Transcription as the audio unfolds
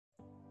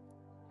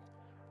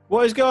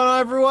What is going on,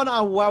 everyone,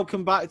 and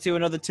welcome back to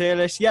another tier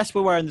list. Yes,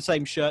 we're wearing the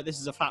same shirt. This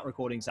is a fat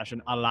recording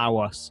session. Allow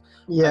us.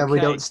 Yeah, Okay. We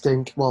don't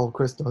stink. Well,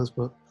 Chris does,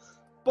 but...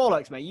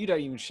 Bollocks, mate. You don't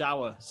even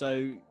shower,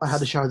 so... I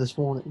had a shower this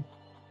morning.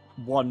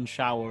 One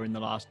shower in the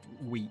last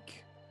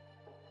week.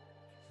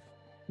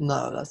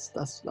 No, that's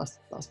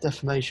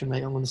defamation,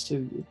 mate. I'm going to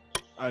sue you.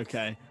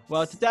 Okay.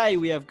 Well, today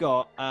we have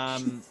got a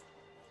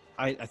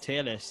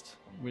tier list.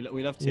 We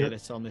love tier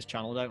lists on this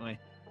channel, don't we?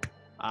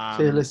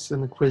 Tier lists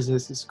and the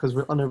quizzes is because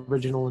we're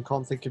unoriginal and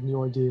can't think of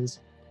new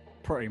ideas.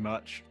 Pretty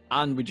much.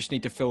 And we just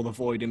need to fill the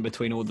void in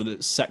between all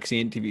the sexy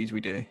interviews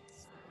we do.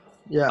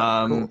 Yeah,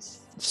 of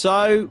course.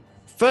 So,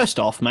 first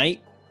off,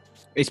 mate,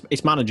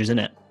 it's managers, isn't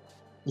it?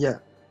 Yeah.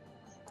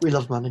 We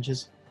love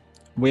managers.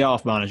 We are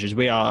managers.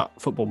 We are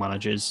football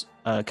managers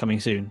coming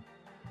soon.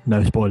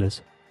 No spoilers.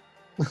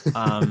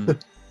 I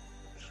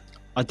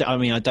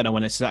don't know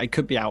when it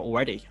could be out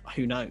already.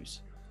 Who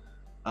knows?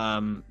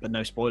 But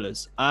no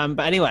spoilers. But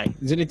anyway,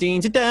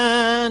 Zinedine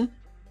Zidane.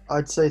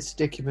 I'd say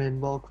stick him in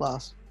world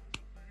class.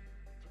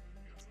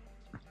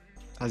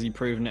 Has he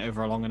proven it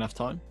over a long enough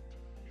time?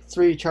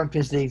 3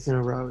 Champions Leagues in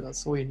a row.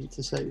 That's all you need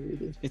to say,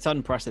 really. It's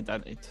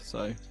unprecedented.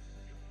 So,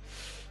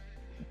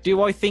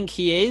 do I think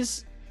he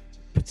is?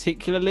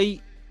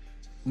 Particularly,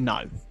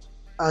 no.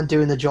 And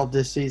doing the job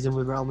this season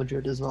with Real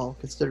Madrid as well,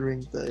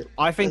 considering that.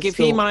 I think if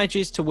he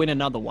manages to win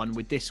another one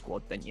with this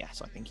squad, then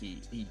yes, I think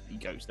he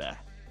goes there.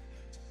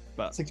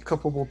 But I think a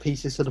couple more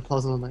pieces to the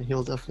puzzle and then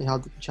he'll definitely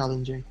have to be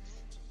challenging.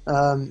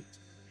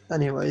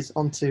 Anyways,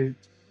 on to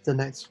the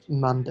next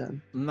man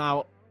then.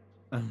 Now,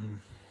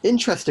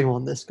 interesting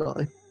one, this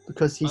guy,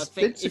 because he's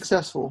been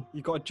successful.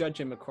 You've got to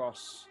judge him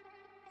across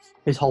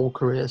his whole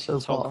career so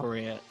his far. whole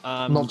career.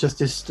 Not just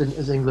his stint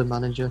as England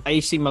manager.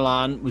 AC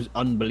Milan was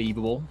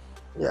unbelievable.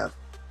 Yeah.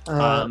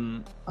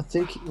 I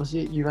think, was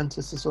he at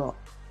Juventus as well?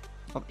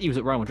 He was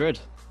at Real Madrid.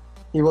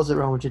 He was at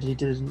Real Madrid. He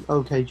did an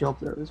okay job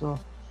there as well.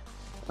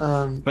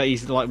 But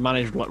he's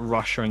managed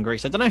Russia and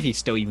Greece. I don't know if he's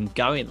still even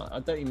going. I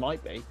don't. He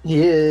might be.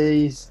 He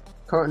is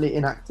currently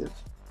inactive.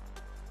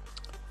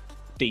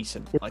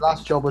 Decent. His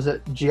last job was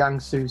at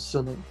Jiangsu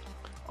Suning.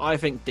 I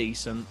think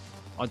decent.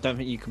 I don't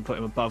think you can put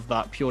him above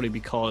that purely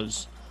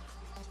because.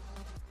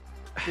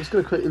 Just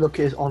going to quickly look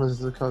at his honours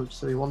as a coach.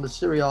 So he won the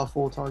Serie A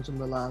 4 times in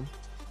Milan,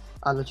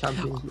 and the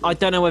Champions League. I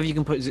don't know whether you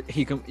can put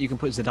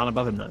Zidane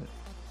above him though.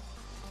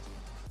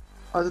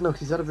 I don't know,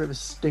 because he's had a bit of a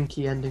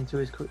stinky ending to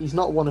his career. He's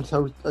not won a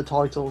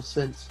title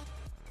since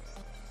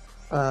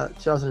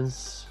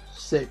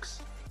 2006,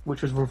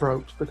 which was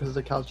revoked because of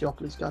the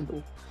Calciopoli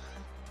scandal.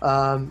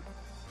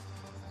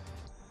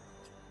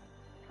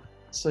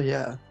 So,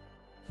 yeah.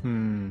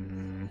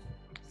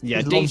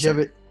 Yeah,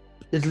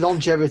 his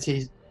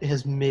longevity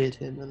has mirrored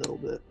him a little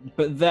bit.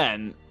 But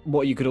then,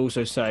 what you could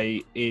also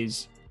say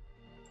is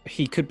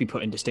he could be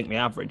put in distinctly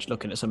average,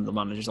 looking at some of the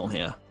managers on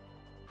here.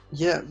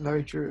 Yeah,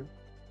 very true.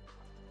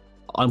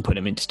 I'm putting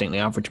him in distinctly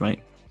average,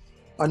 mate.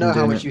 I know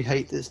how much you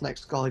hate this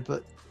next guy,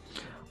 but...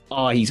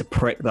 Oh, he's a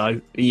prick,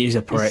 though. He is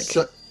a prick.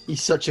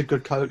 He's such a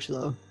good coach,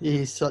 though.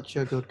 He's such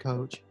a good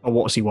coach. Oh,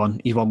 what's he won?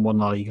 He's won 1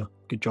 La Liga.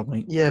 Good job,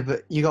 mate. Yeah,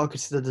 but you got to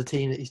consider the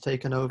team that he's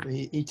taken over.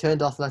 He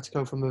turned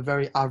Atletico from a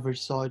very average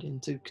side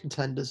into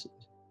contenders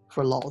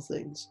for a lot of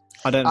things.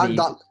 And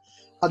that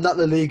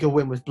La Liga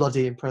win was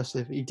bloody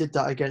impressive. He did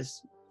that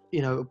against,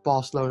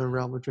 Barcelona and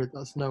Real Madrid.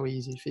 That's no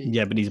easy feat.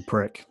 Yeah, but he's a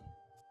prick.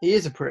 He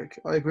is a prick.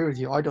 I agree with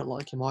you. I don't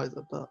like him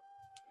either, but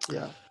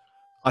yeah.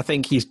 I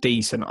think he's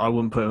decent. I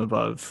wouldn't put him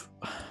above.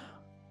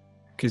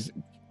 Because,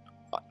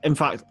 in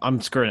fact,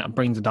 I'm screwing it. I'm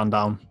bringing Zidane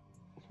down.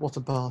 What a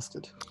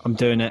bastard. I'm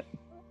doing it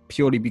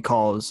purely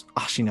because...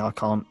 Actually, no, I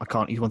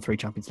can't. He's won 3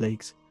 Champions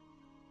Leagues.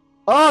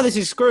 Oh, this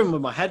is screwing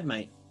with my head,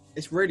 mate.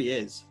 This really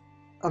is.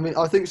 I mean,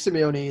 I think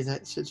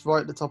Simeone sits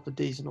right at the top of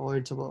decent or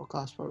into world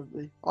class,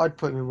 probably. I'd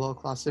put him in world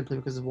class simply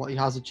because of what he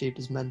has achieved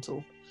as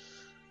mental.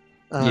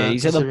 Yeah,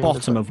 he's at the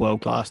bottom of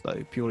world class,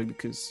 though, purely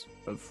because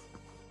of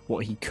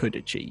what he could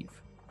achieve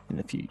in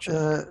the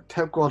future.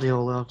 Pep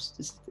Guardiola,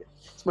 as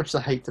much as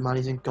I hate the man,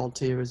 he's in God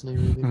tier, isn't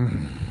he,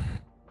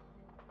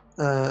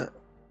 really?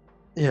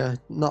 Yeah,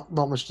 not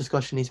much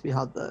discussion needs to be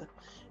had there.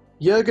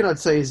 Jurgen, I'd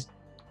say, is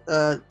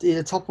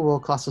either top of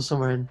world class or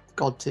somewhere in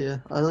God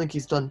tier. I don't think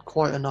he's done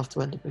quite enough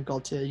to end up in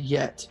God tier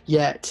yet.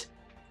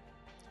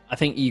 I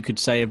think you could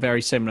say a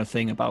very similar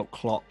thing about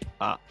Klopp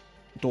at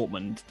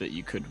Dortmund that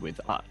you could with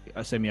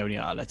Simeone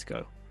at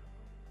Atletico.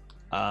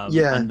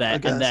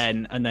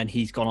 And then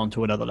he's gone on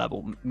to another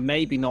level.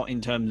 Maybe not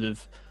in terms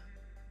of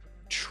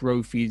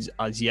trophies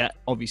as yet.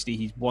 Obviously,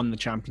 he's won the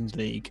Champions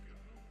League,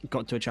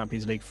 got to a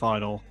Champions League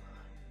final,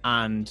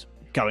 and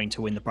going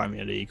to win the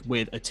Premier League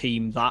with a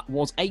team that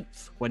was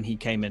 8th when he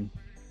came in.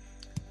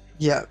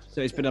 Yeah.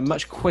 So it's been a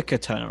much quicker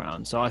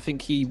turnaround. So I think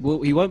he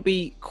won't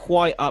be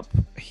quite up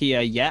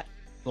here yet.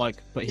 But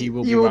he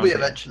will be. He will be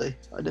eventually.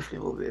 I definitely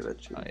will be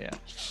eventually. Oh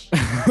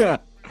yeah.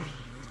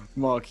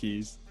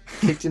 Marquise.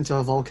 Kicked into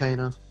a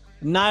volcano.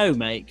 No,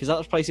 mate, because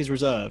that place is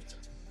reserved.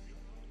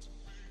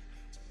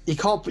 You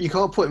can't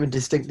put him in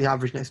distinctly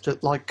average next to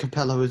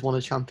Capello, who's won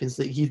a Champions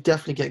League. He'd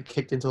definitely get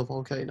kicked into a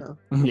volcano.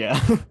 Yeah.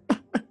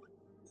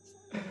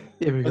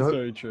 Here we That's go.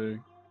 very true.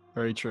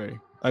 Very true.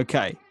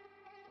 Okay.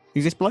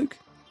 Who's this bloke?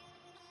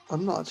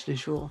 I'm not actually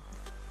sure.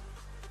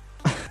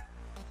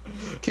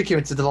 Kick him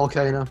into the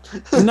volcano.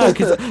 No,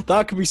 because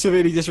that could be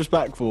severely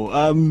disrespectful.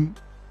 I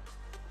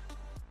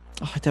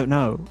don't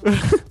know.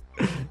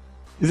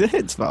 Is it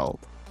Hitzfeld?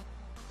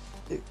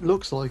 It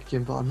looks like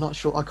him, but I'm not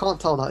sure. I can't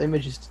tell. That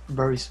image is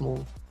very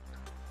small.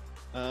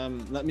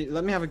 Let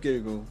me have a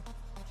Google.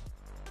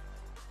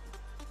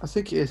 I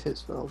think it is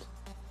Hitzfeld.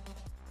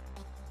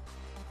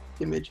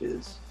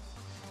 Images.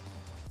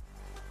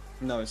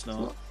 No, it's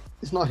not.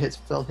 It's not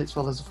Hitzfeld.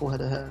 Hitzfeld has a full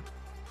head of hair.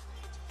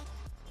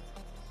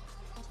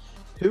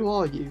 Who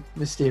are you,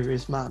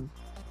 mysterious man?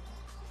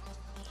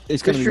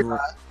 It's going to be.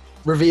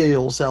 Reveal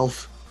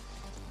yourself.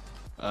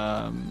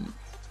 Um.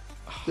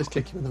 Just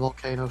kick him in the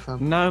volcano,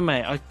 fam. No,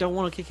 mate, I don't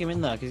want to kick him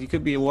in there because he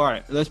could be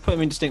alright. Let's put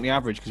him in distinctly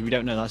average because we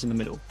don't know that's in the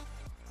middle.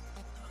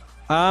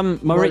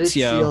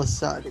 Maurizio.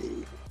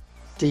 Sarri.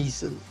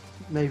 Decent.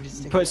 Maybe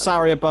distinctly Put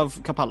Sarri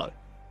above Capello.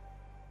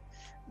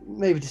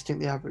 Maybe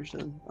distinctly average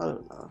then. I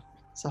don't know.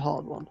 It's a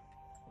hard one.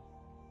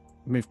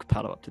 Move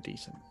Capello up to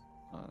decent.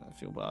 I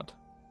feel bad.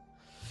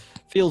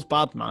 Feels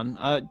bad, man.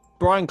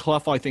 Brian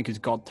Clough, I think, is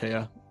god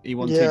tier. He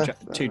won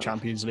two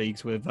Champions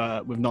Leagues with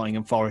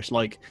Nottingham Forest.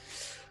 Like,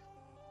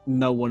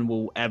 no one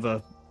will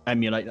ever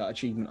emulate that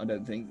achievement, I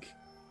don't think.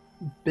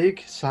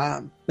 Big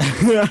Sam.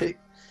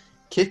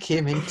 kick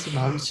him into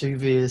Mount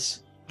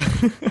Vesuvius.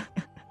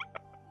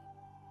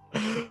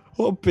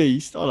 What a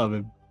beast. I love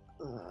him.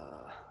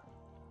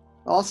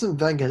 Arsene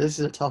Wenger, this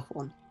is a tough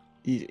one.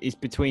 He's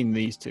between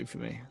these two for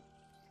me.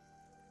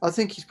 I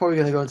think he's probably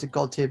going to go into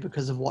god tier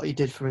because of what he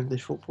did for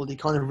English football. He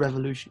kind of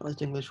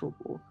revolutionised English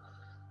football.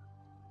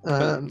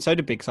 So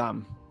did Big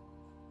Sam.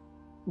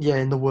 Yeah,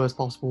 in the worst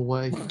possible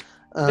way.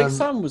 Big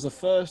Sam was the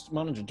first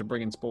manager to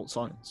bring in sports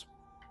science.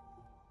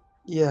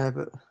 Yeah,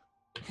 but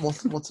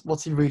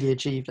what's he really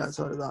achieved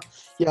outside of that?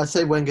 Yeah, I'd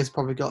say Wenger's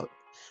probably got.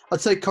 I'd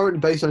say currently,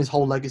 based on his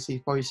whole legacy,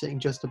 he's probably sitting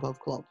just above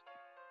Klopp.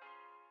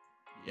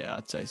 Yeah,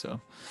 I'd say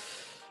so.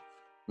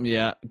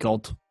 Yeah,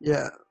 God.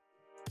 Yeah.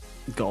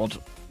 God.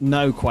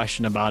 No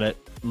question about it.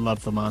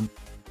 Love the man.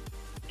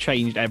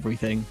 Changed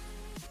everything.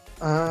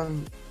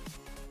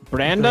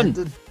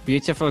 Brandon.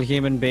 Beautiful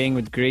human being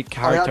with great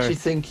character. I actually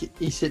think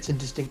he sits in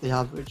distinctly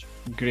average.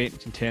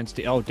 Great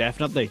intensity. Oh,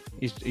 definitely.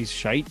 He's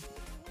shite.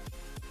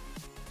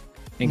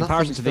 In Nothing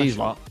comparison to these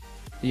special. lot,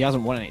 he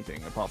hasn't won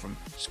anything apart from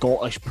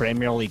Scottish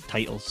Premier League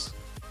titles.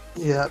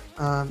 Yeah,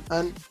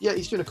 and yeah,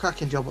 he's doing a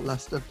cracking job at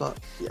Leicester, but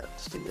yeah,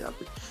 distinctly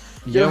average.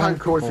 Johan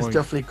Cruyff is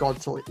definitely god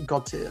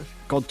tier.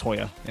 God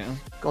Toya, yeah.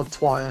 God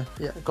Twire,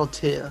 yeah, god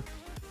tier.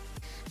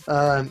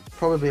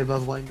 Probably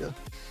above Wenger.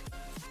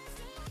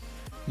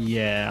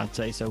 Yeah, I'd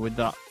say so with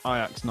that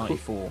Ajax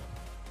 94.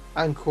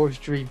 And Cruyff's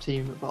dream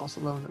team at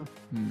Barcelona.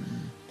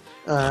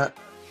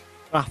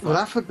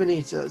 Rafa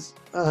Benitez.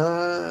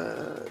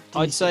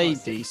 I'd say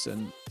decent.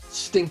 Decent.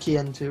 Stinky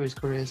end to his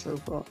career so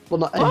far. Well,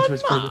 not end to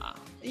his career.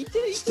 He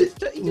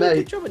did a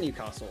good job at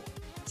Newcastle.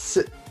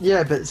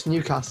 Yeah, but it's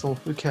Newcastle.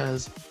 Who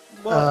cares?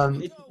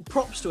 Well,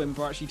 props to him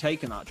for actually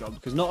taking that job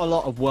because not a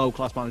lot of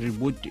world-class managers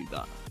would do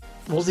that.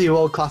 Was he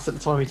world class at the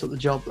time he took the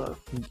job though?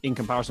 In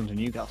comparison to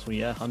Newcastle,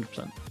 yeah,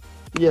 100%.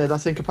 Yeah,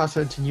 that's in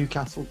comparison to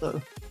Newcastle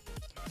though.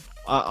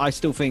 I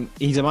still think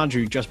he's a manager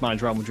who just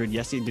managed Real Madrid.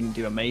 Yes, he didn't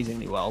do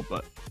amazingly well,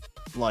 but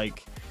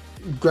like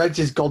Greg's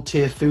is god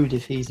tier food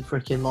if he's a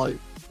freaking like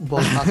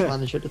world class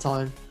manager at the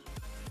time.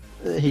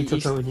 He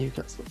took over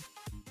Newcastle.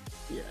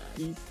 Yeah,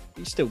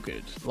 he's still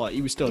good. Like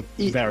he was still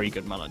a very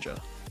good manager.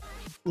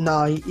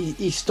 No,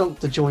 he stunk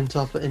the joint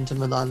up at Inter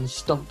Milan,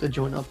 stunk the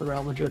joint up at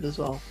Real Madrid as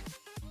well.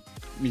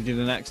 He did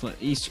an excellent.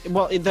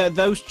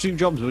 Those two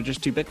jobs were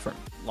just too big for him.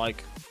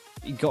 Like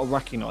you got to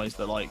recognise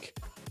that like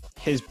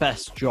his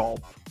best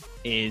job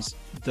is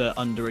the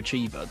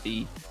underachiever,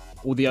 the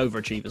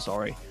overachiever.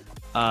 Sorry,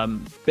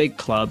 big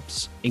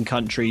clubs in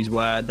countries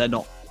where they're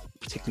not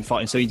particularly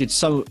fighting. So he did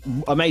so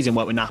amazing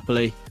work with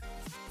Napoli.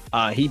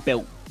 He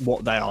built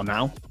what they are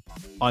now,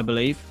 I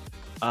believe.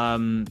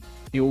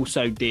 He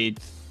also did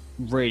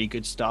really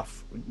good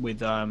stuff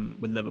with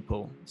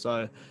Liverpool.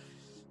 So,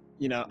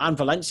 you know, and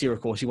Valencia, of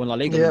course, he won La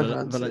Liga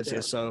with Valencia.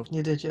 Yeah. So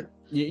you did,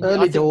 yeah.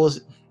 Early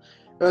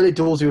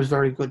doors, he was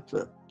very good,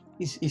 but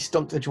he's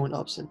stunk the joint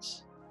up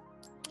since.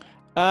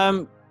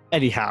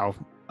 Eddie Howe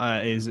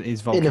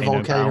is volcano in a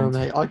volcano, bound.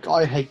 mate.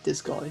 I hate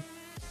this guy.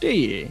 Do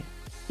you?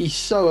 He's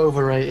so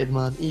overrated,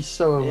 man. He's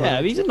so overrated.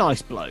 Yeah, he's a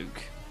nice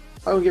bloke.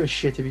 I don't give a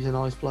shit if he's a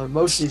nice bloke.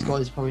 Most of these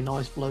guys are probably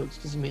nice blokes.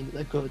 Doesn't mean that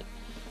they're good.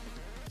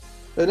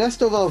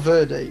 Ernesto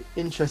Valverde,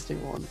 interesting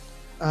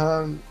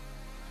one.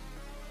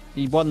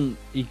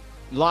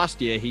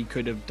 Last year he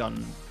could have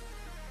done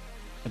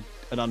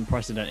an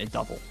unprecedented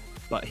double,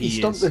 but he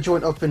stunk the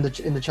joint up in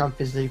the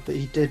Champions League, but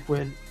he did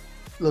win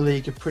La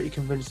Liga pretty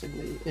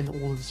convincingly in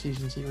all of the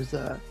seasons he was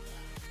there,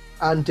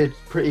 and did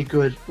pretty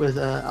good with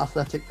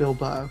Athletic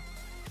Bilbao.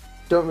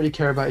 Don't really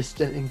care about his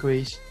stint in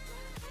Greece.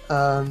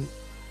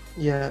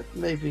 Yeah,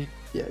 maybe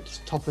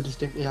just top of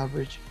distinctly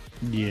average.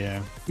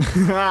 Yeah.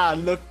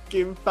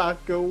 Looking back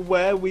at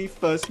where we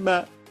first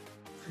met.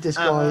 This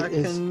guy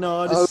is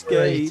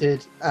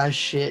overrated as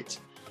shit.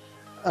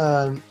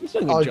 He's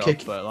doing a good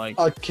job, but like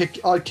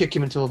I'd kick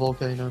him into a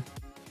volcano.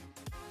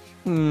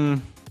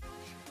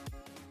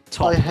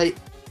 Top.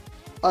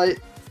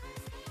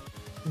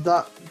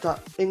 That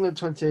England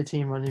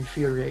 2018 run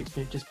infuriates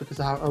me just because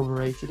of how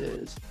overrated it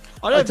is.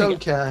 I don't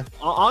care.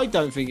 I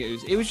don't think it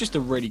was. It was just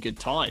a really good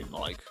time.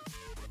 Like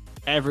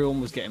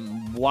everyone was getting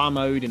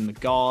whammoed in the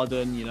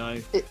garden. You know,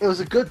 it was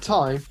a good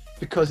time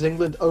because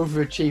England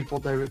overachieved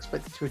what they were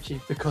expected to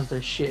achieve because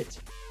they're shit.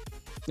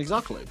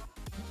 Exactly.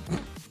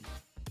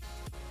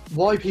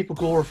 Why people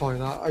glorify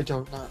that, I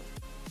don't know.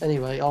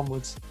 Anyway,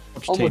 onwards.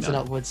 Pochettino. Onwards and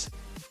upwards.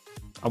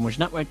 Onwards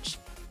and upwards.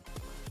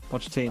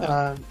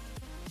 Pochettino.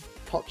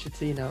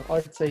 Pochettino,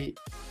 I'd say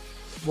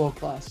world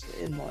class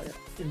in my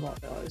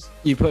eyes.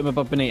 You put him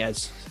above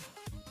Benitez?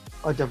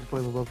 I'd definitely put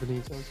him above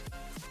Benitez.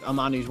 A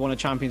man who's won a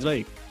Champions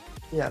League?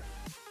 Yeah.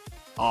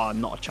 Oh,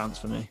 not a chance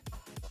for me.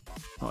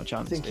 Not a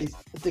chance. I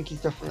think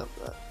he's definitely up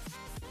there.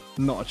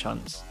 Not a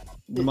chance.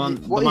 The man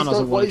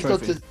hasn't won a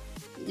trophy.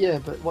 Yeah,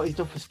 but what he's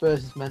done for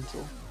Spurs is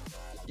mental.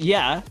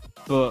 Yeah,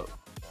 but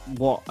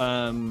what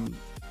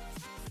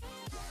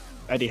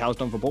Eddie Howe's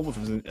done for Bournemouth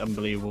is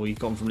unbelievable. He's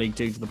gone from League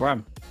 2 to the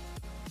Prem.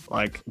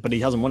 Like, but he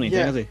hasn't won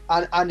anything, has he?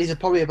 And he's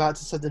probably about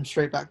to send them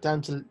straight back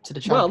down to the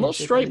Championship. Well, not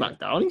straight back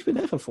down. He's been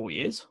there for 4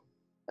 years.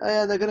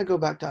 Yeah, they're going to go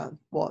back down.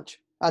 Watch.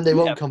 And they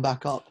won't come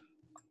back up.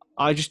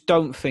 I just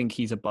don't think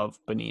he's above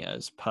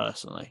Benitez,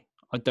 personally.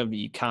 I don't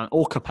think you can.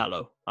 Or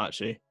Capello,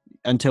 actually.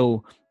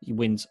 Until he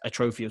wins a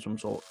trophy of some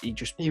sort.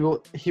 He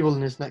will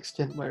in his next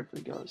stint, wherever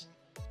he goes.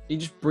 He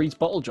just breeds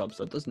bottle jobs,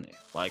 though, doesn't he?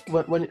 Like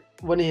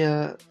when he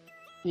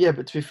yeah,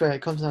 but to be fair,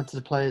 it comes down to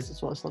the players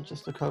as well. It's not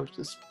just the coach.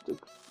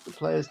 The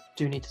players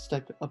do need to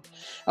step it up.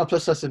 And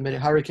plus, let's admit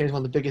it, Harry Kane's one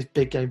of the biggest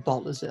big game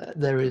bottlers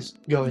there is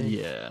going.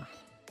 Yeah.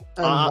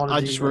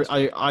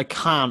 I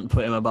can't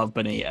put him above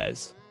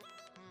Benitez.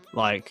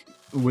 Like,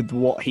 with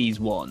what he's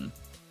won,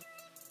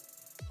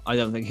 I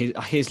don't think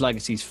his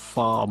legacy is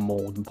far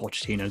more than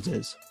Pochettino's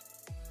is.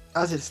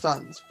 As it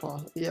stands,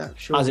 yeah,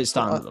 sure. As it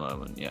stands at the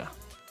moment, yeah.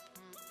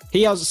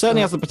 He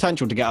certainly has the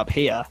potential to get up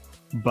here,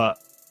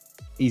 but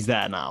he's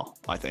there now,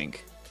 I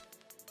think.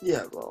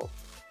 Yeah, well,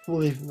 we'll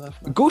leave him there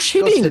for now. Gus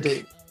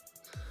Hiddink.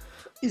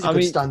 He's a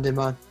good standing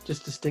man,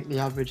 just distinctly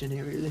average in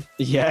here, really.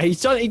 Yeah, he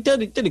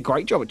did a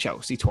great job at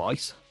Chelsea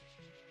twice.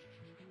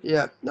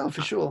 Yeah, no,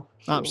 for sure.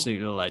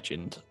 Absolute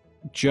legend.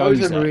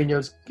 Jose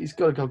Mourinho's, he's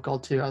got to go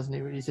God tier, hasn't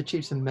he? Really, he's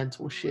achieved some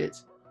mental shit.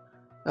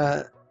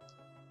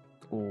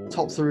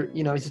 Top three,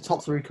 he's a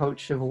top 3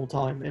 coach of all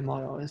time in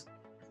my eyes.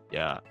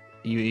 Yeah,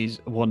 he's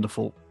a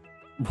wonderful,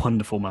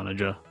 wonderful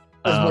manager.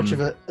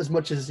 As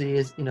much as he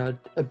is,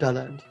 a bell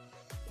end.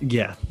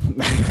 Yeah.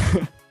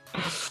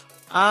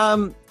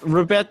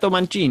 Roberto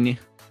Mancini.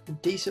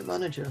 Decent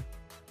manager.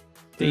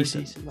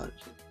 Decent manager.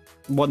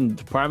 Won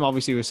the Prem,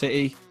 obviously, with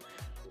City.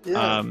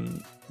 Yeah.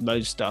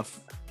 Loads of stuff.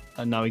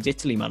 And now he's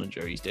Italy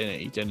manager. He's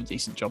doing a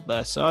decent job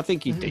there. So I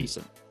think he's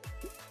decent.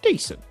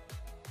 Decent.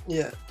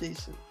 Yeah,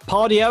 decent.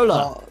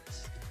 Guardiola.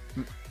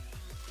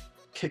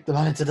 Kick the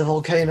man into the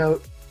volcano.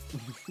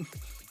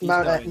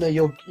 Mount Etna,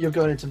 you're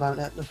going into Mount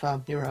Etna,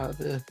 fam. You're out of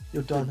here.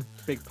 You're done.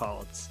 Big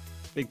parts.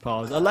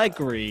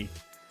 Allegri.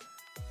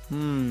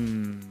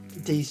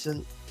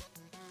 Decent.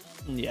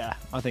 Yeah,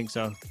 I think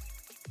so.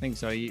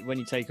 When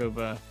you take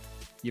over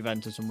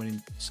Juventus and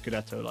winning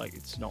Scudetto, like,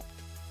 it's not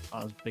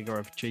as big of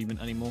an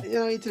achievement anymore.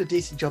 Yeah, he did a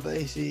decent job at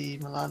AC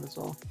Milan as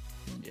well.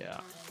 Yeah,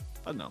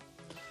 I don't know.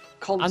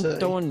 Conte,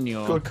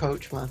 Antonio. Good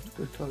coach, man.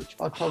 Good coach.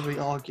 I'd probably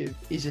argue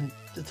he's in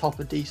the top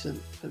of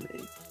decent for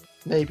me.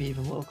 Maybe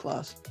even world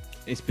class.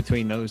 It's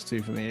between those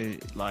two for me.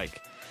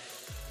 Like,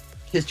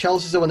 his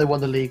Chelsea when they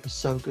won the league was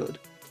so good.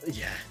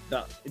 Yeah,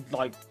 that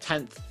like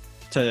 10th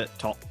to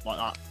top like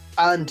that.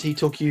 And he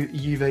took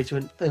Juve to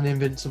an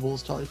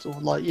Invincibles title.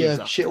 Like, yeah,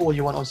 exactly. Shit all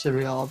you want on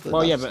Serie A, but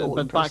well, yeah,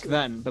 but back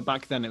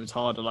then it was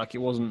harder. Like, it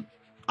wasn't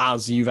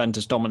as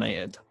Juventus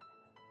dominated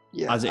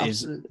as it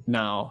is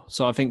now.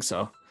 So I think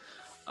so.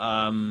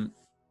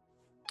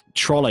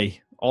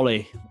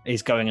 Ollie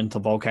is going into the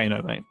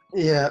volcano, mate.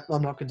 Yeah,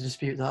 I'm not going to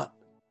dispute that.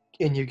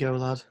 In you go,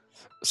 lad.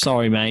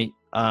 Sorry, mate.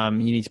 You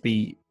need to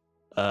be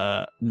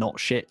not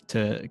shit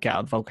to get out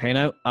of the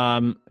volcano.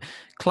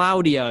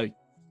 Claudio.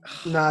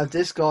 Nah,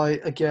 this guy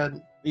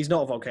again. He's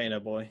not a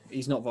volcano boy.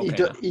 He's not a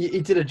volcano. He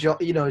did a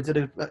job. Made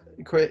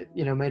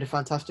a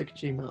fantastic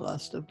achievement at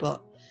Leicester,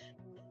 but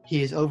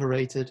he is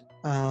overrated.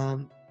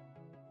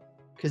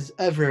 Because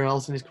everywhere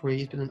else in his career,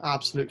 he's been an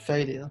absolute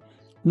failure.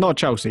 Not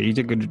Chelsea. He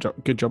did a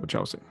good job at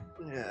Chelsea.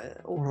 Yeah,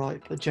 all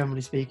right, but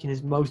generally speaking,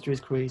 most of his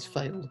career he's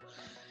failed.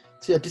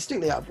 So yeah,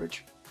 distinctly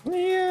average.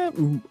 Yeah.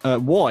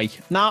 Why?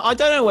 Now, I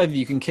don't know whether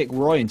you can kick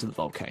Roy into the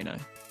volcano.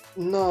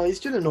 No, he's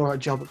doing an alright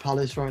job at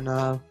Palace right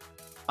now.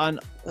 And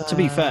to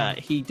be fair,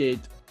 he did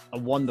a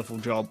wonderful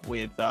job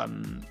with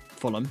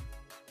Fulham.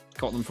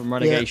 Got them from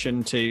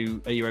relegation to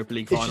a Europa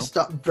League final. It's just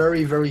that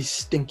very, very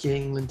stinky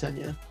England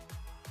tenure.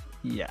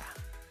 Yeah.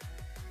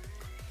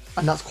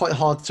 And that's quite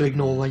hard to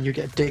ignore when you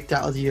get dicked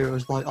out of the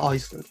Euros by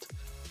Iceland.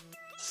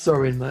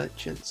 Throwing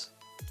merchants.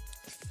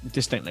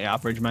 distinctly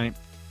average, mate.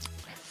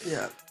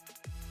 Yeah.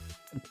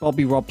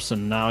 Bobby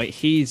Robson, now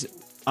he's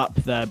up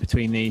there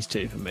between these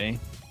two for me.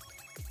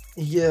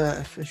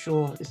 Yeah, for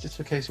sure. It's just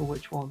a case of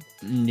which one.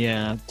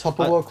 Yeah. Top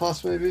of world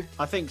class, maybe?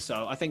 I think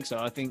so. I think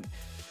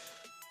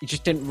he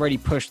just didn't really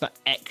push that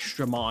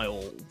extra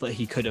mile that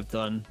he could have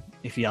done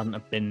if he hadn't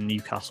have been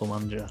Newcastle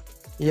manager.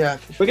 Yeah,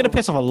 for sure. We're going to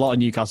piss off a lot of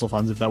Newcastle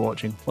fans if they're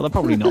watching. Well, they're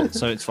probably not,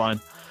 so it's fine.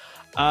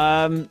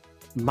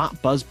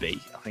 Matt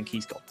Busby, I think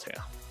he's God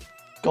tier.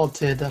 God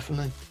tier,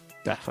 definitely.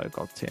 Defo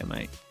God tier,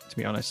 mate, to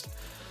be honest.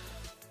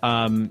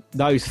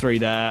 Those three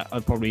there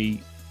are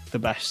probably the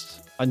best.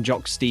 And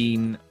Jock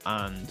Stein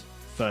and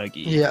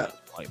Fergie. Yeah.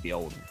 Like the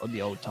old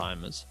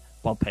timers.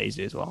 Bob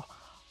Paisley as well.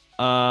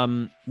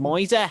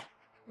 Moise.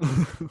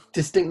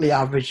 Distinctly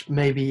average,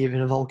 maybe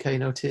even a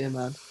volcano tier,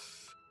 man.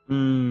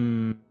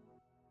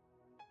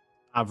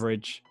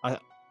 Average.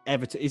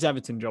 His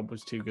Everton job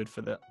was too good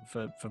for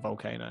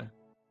Volcano.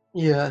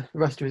 Yeah, the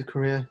rest of his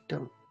career,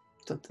 don't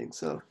think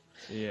so.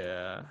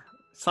 Yeah.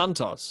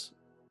 Santos.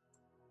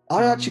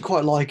 I actually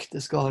quite like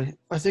this guy.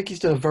 I think he's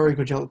done a very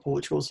good job at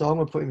Portugal, so I'm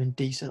going to put him in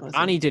decent. I think.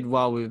 And he did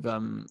well with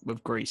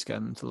Greece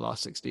getting to the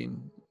last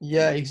 16.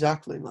 Yeah,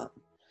 exactly, man.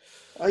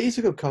 He's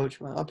a good coach,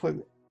 man. I put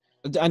him.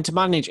 And to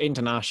manage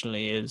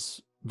internationally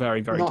is very,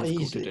 very Not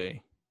difficult easy. to do.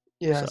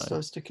 Yeah, so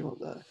stick him up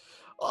there.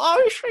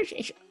 Oh,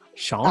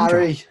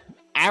 Chandra.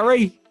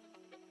 Harry.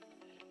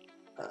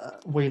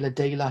 Wheeler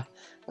Dealer.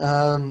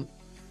 I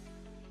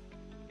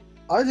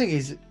think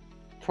he's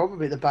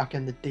probably the back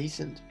end of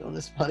decent, to be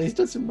honest, man. He's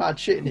done some mad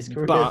shit in his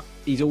career. But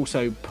he's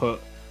also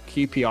put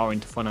QPR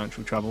into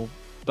financial trouble,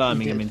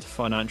 Birmingham into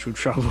financial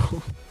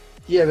trouble.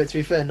 Yeah, but to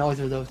be fair,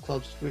 neither of those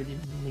clubs really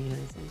mean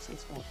anything, so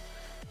it's fine.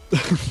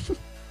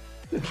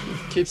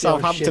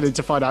 Southampton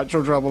into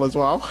financial trouble as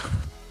well.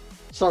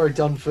 Sorry,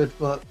 Dunford,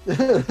 but...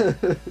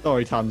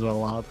 Sorry,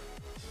 Tanswell,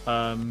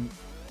 lad.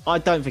 I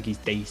don't think he's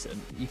decent.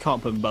 You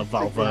can't put him above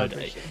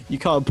Valverde. You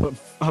can't put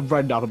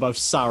Brendan above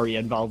Sarri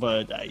and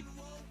Valverde.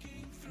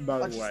 No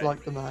way. I just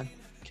like the man.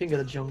 King of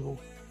the jungle.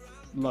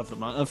 Love the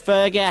man. And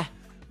Fergie.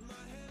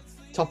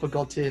 Top of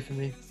God tier for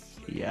me.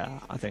 Yeah,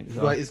 I think so.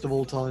 Greatest of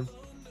all time.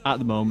 At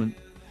the moment,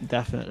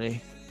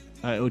 definitely.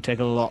 It would take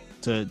a lot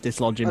to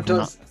dislodge him from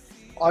that.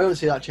 I don't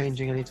see that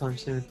changing anytime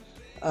soon.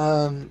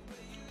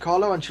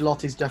 Carlo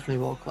Ancelotti's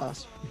definitely world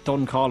class.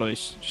 Don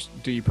Carlos,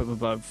 do you put him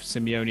above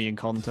Simeone and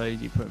Conte?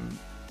 Do you put him?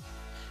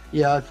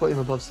 Yeah, I'd put him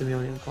above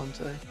Simeone and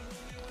Conte.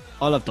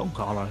 I love Don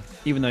Carlo,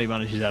 even though he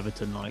manages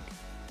Everton.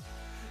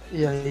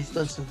 Yeah, he's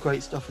done some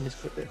great stuff in his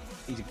career.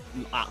 He's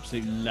an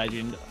absolute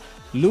legend.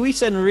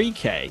 Luis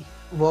Enrique.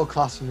 World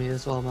class for me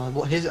as well, man.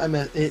 What his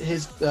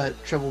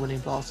treble-winning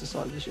Barca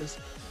side was just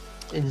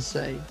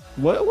insane.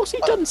 What's he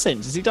done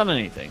since? Has he done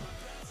anything?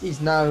 He's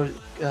now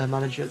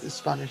manager at the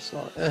Spanish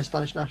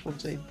national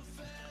team.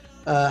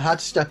 Had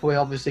to step away,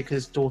 obviously,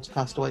 because his daughter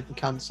passed away from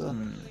cancer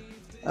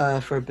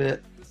for a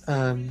bit.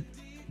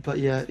 But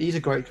yeah, he's a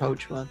great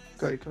coach, man.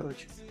 Great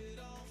coach.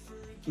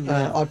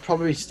 Yeah. I'd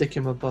probably stick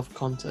him above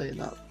Conte in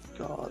that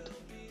regard.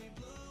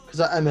 Because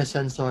that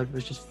MSN side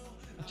was just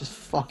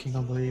fucking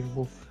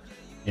unbelievable.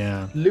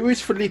 Yeah.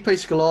 Luis Felipe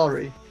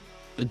Scolari.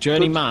 A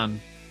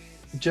journeyman.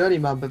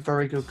 Journeyman, but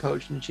very good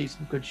coach and achieved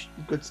some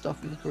good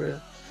stuff in his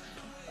career.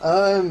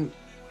 I'm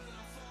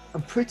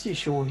pretty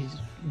sure he's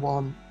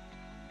won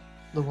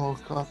the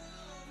World Cup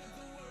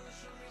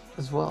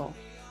as well.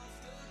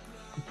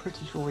 I'm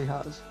pretty sure he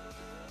has.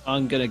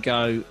 I'm gonna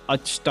go. I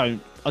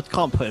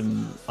can't put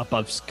him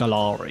above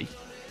Scolari.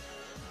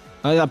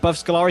 Above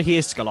Scolari, he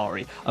is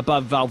Scolari.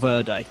 Above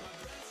Valverde.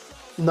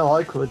 No,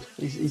 I could.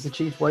 He's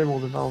achieved way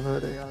more than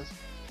Valverde has.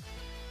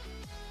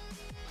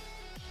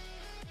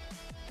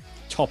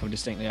 Top of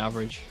distinctly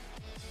average.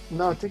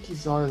 No, I think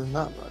he's higher than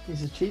that, man.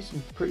 He's achieved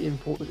some pretty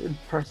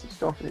impressive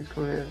stuff in his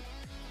career.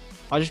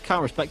 I just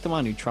can't respect the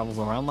man who travels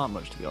around that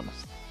much, to be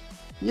honest.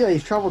 Yeah,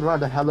 he's travelled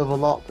around a hell of a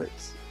lot, but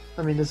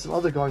there's some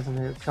other guys in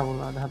there who've travelled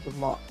around a hell of a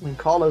lot. I mean,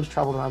 Carlo's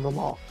travelled around a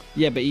lot.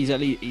 Yeah, but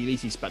at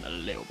least he spent a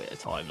little bit of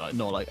time,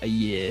 not like a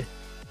year.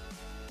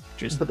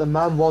 But the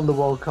man won the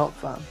World Cup,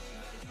 fam.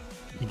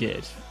 He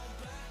did.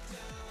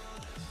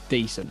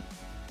 Decent.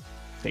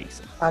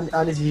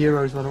 And his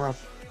Euros runner-up.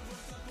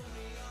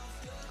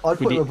 I'd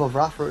put him above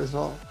Rafa as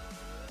well.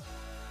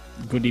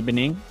 Good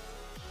evening.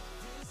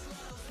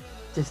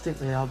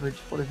 Distinctly average.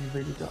 What have you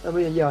really done? I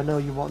mean, yeah, I know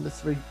you won the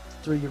three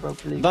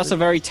Europa League. That's a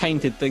very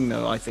tainted thing,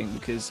 though, I think,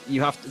 because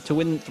you have to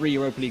win 3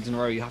 Europa Leagues in a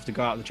row. You have to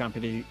go out of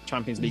the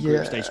Champions League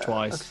group stage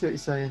twice. I can see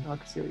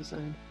what you're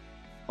saying.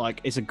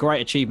 Like, it's a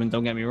great achievement.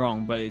 Don't get me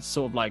wrong, but it's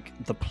sort of like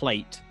the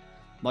plate.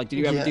 Like, did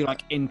you ever do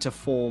like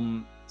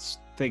interform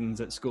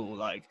things at school?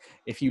 Like,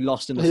 if you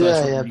lost in the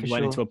first round, you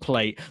went into a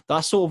plate.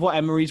 That's sort of what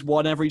Emery's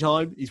won every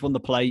time. He's won the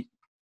plate.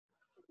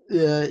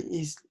 Yeah,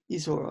 he's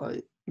all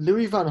right.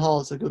 Louis van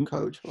Gaal's a good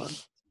coach, man.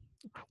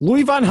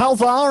 Louis van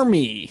Gaal's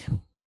army.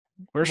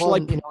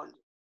 Won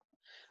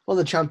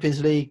the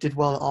Champions League, did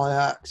well at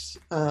Ajax,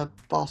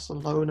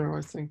 Barcelona,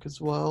 I think,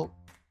 as well.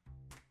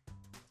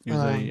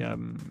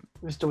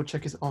 Let's double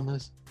check his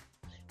honours.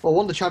 Well,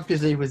 won the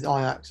Champions League with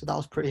Ajax, so that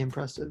was pretty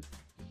impressive.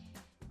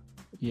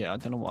 Yeah, I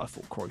don't know why I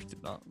thought Cruyff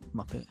did that.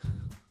 Muppet.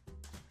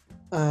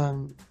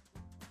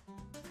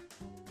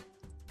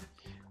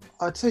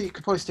 I'd say you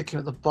could probably stick him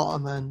at the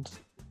bottom end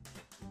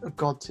of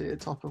God tier,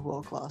 top of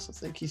world class. I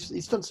think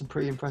he's done some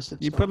pretty impressive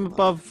You stuff. put him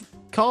above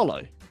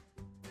Carlo?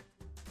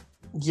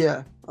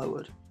 Yeah, I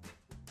would.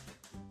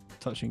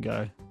 Touch and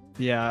go.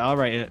 Yeah, I'll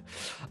rate it.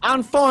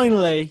 And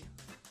finally,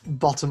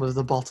 Bottom of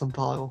the bottom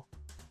pile.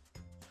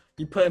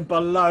 you put him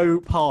below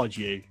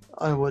Pardew.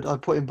 I would.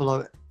 I'd put him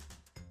below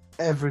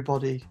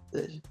everybody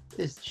that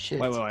is shit.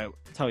 Wait.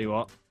 Tell you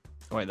what.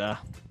 Wait there.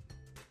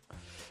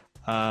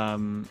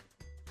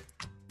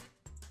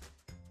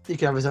 He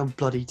can have his own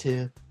bloody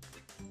tier.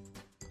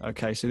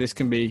 Okay, so this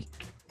can be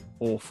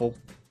awful.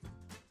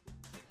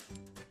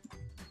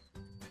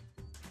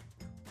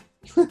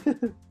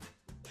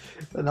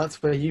 And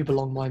that's where you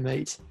belong, my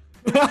mate.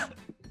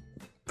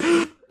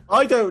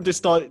 I don't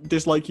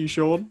dislike you,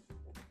 Sean.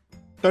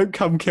 Don't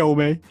come kill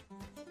me.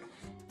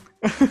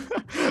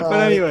 But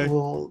anyway.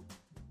 Well,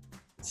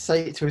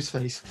 say it to his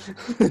face.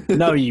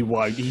 No, you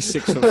won't. He's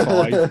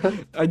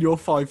 6'5", and you're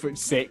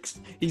 5'6".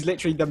 He's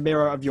literally the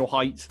mirror of your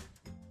height.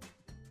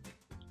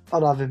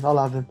 I'll have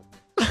him.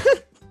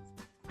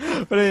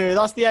 But anyway,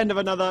 that's the end of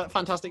another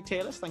fantastic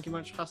tier list. Thank you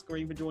very much,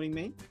 Karim, for joining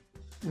me.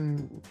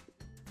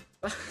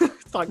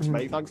 Thanks,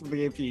 mate. Thanks for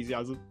the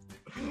enthusiasm.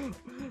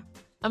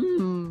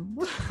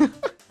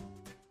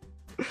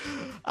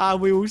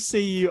 And we will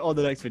see you on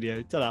the next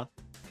video. Ta-da.